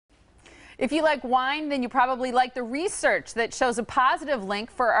If you like wine, then you probably like the research that shows a positive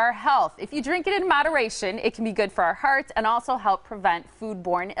link for our health. If you drink it in moderation, it can be good for our hearts and also help prevent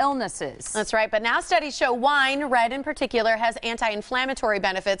foodborne illnesses. That's right, but now studies show wine, red in particular, has anti-inflammatory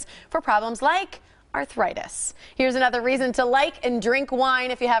benefits for problems like arthritis. Here's another reason to like and drink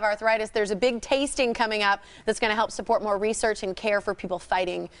wine if you have arthritis. There's a big tasting coming up that's going to help support more research and care for people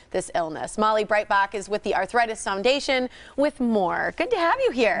fighting this illness. Molly Breitbach is with the Arthritis Foundation with more. Good to have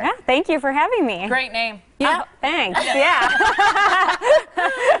you here. Yeah, thank you for having me. Great name. Yeah, thanks. Yeah.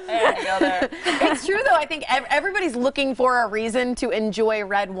 There you go there. It's true, though. I think everybody's looking for a reason to enjoy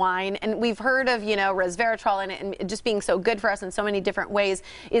red wine. And we've heard of, you know, resveratrol in it and just being so good for us in so many different ways.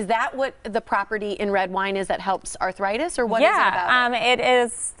 Is that what the property in red wine is that helps arthritis? Or what is it about it? It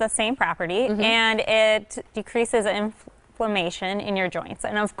is the same property, and it decreases inflammation in your joints.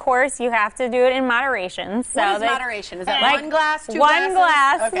 And of course, you have to do it in moderation. So what is moderation? Is that like one glass, two one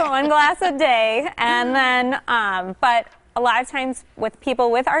glasses? glass, one glass a day. And then, but a lot of times with people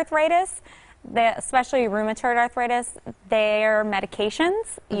with arthritis, especially rheumatoid arthritis, their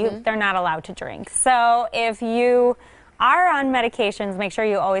medications, they're not allowed to drink. So if you are on medications, make sure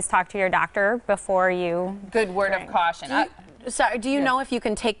you always talk to your doctor before you Good word of caution. Do you know if you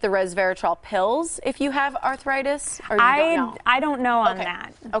can take the resveratrol pills if you have arthritis? Or you don't know? I don't know on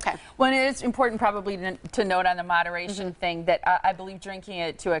that. Okay. Well, it is important probably to note on the moderation thing that I believe drinking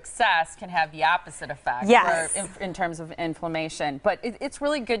it to excess can have the opposite effect. Yes. In terms of inflammation. But it's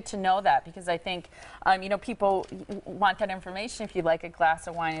really good to know that because I think, you know, people want that information. If you like a glass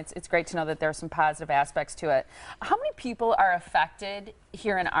of wine, it's great to know that there are some positive aspects to it. How many people are affected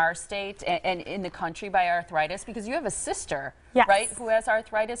here in our state and in the country by arthritis? Because you have a sister, right, who has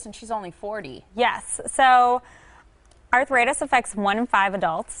arthritis and she's only 40. Yes. So arthritis affects 1 in 5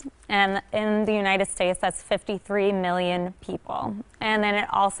 adults, and in the United States, that's 53 million people. And then it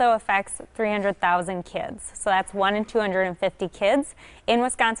also affects 300,000 kids. So that's 1 in 250 kids. In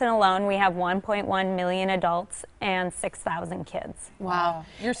Wisconsin alone, we have 1.1 million adults and 6,000 kids. Wow.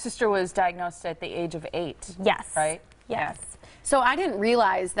 Your sister was diagnosed at the age of 8. Yes. Right? Yes. So I didn't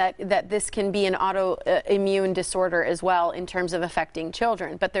realize that this can be an autoimmune disorder as well in terms of affecting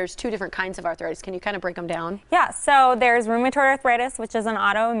children. But there's 2 different kinds of arthritis. Can you kind of break them down? Yeah, so there's rheumatoid arthritis, which is an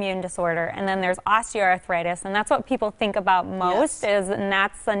autoimmune disorder, and then there's osteoarthritis, and that's what people think about most, and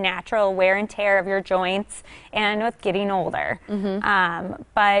that's the natural wear and tear of your joints and with getting older.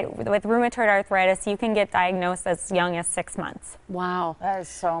 But with rheumatoid arthritis, you can get diagnosed as young as 6 months. Wow. That is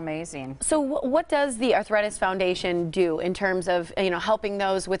so amazing. So what does the Arthritis Foundation do in terms of, you know, helping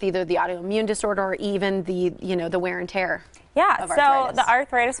those with either the autoimmune disorder or even the, you know, the wear and tear? Yeah, so the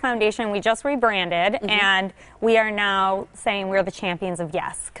Arthritis Foundation, we just rebranded, and we are now saying we're the champions of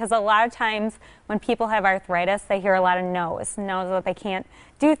yes. Because a lot of times when people have arthritis, they hear a lot of no's that they can't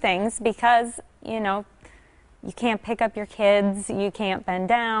do things because, you know, you can't pick up your kids, you can't bend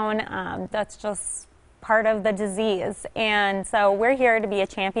down. That's just part of the disease. And so we're here to be a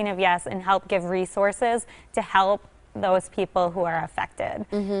champion of yes and help give resources to help those people who are affected.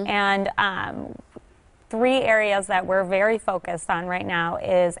 And 3 areas that we're very focused on right now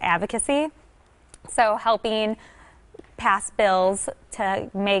is advocacy, so helping pass bills to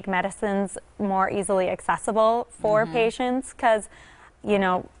make medicines more easily accessible for patients, because, you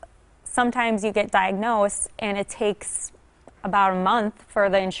know, sometimes you get diagnosed and it takes about a month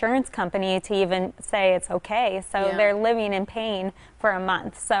for the insurance company to even say it's okay. So they're living in pain for a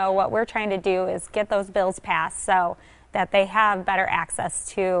month. So what we're trying to do is get those bills passed so that they have better access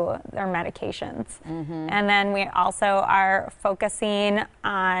to their medications. And then we also are focusing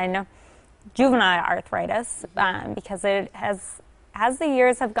on juvenile arthritis because it has, as the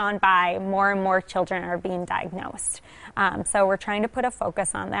years have gone by, more and more children are being diagnosed. So we're trying to put a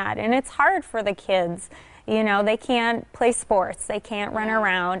focus on that. And it's hard for the kids. You know, they can't play sports, they can't run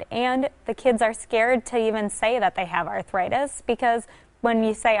around, and the kids are scared to even say that they have arthritis because when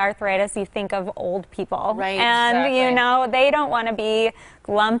you say arthritis, you think of old people. Right, and, you know, they don't want to be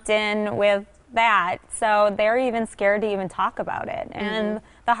lumped in with that. So they're even scared to even talk about it. And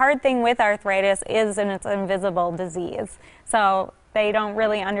the hard thing with arthritis is it's an invisible disease. So they don't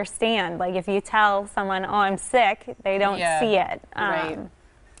really understand. Like if you tell someone, oh, I'm sick, they don't see it. Right.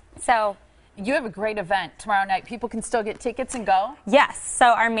 So You have a great event tomorrow night. People can still get tickets and go? Yes. So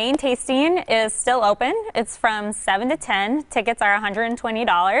our main tasting is still open. It's from 7 to 10. Tickets are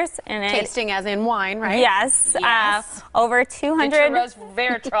 $120. And Tasting as in wine, right? Yes. Yes. Over 200. Get your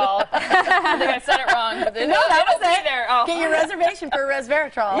resveratrol. I think I said it wrong. But No, that was it. there. Oh. Get your reservation for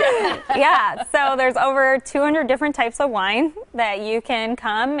resveratrol. Yeah. So there's over 200 different types of wine that you can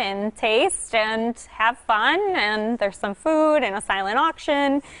come and taste and have fun. And there's some food and a silent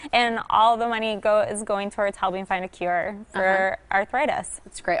auction, and all the money is going towards helping find a cure for arthritis.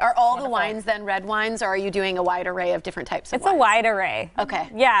 That's great. Are all the wines then red wines, or are you doing a wide array of different types of It's wines? a wide array. Okay.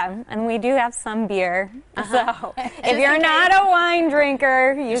 Yeah, and we do have some beer. So if you're not a wine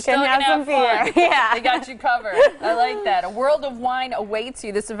drinker, you can have some beer. Yeah. They got you covered. I like that. A world of wine awaits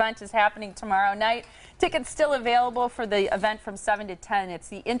you. This event is happening tomorrow night. Tickets still available for the event from 7 to 10. It's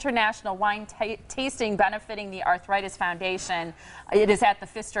the International Wine Tasting benefiting the Arthritis Foundation. It is at the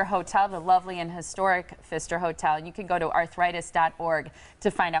Pfister Hotel, the lovely and historic Pfister Hotel. And you can go to arthritis.org to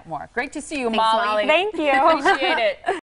find out more. Great to see you, Thanks, Molly. Molly. Thank you. Appreciate it.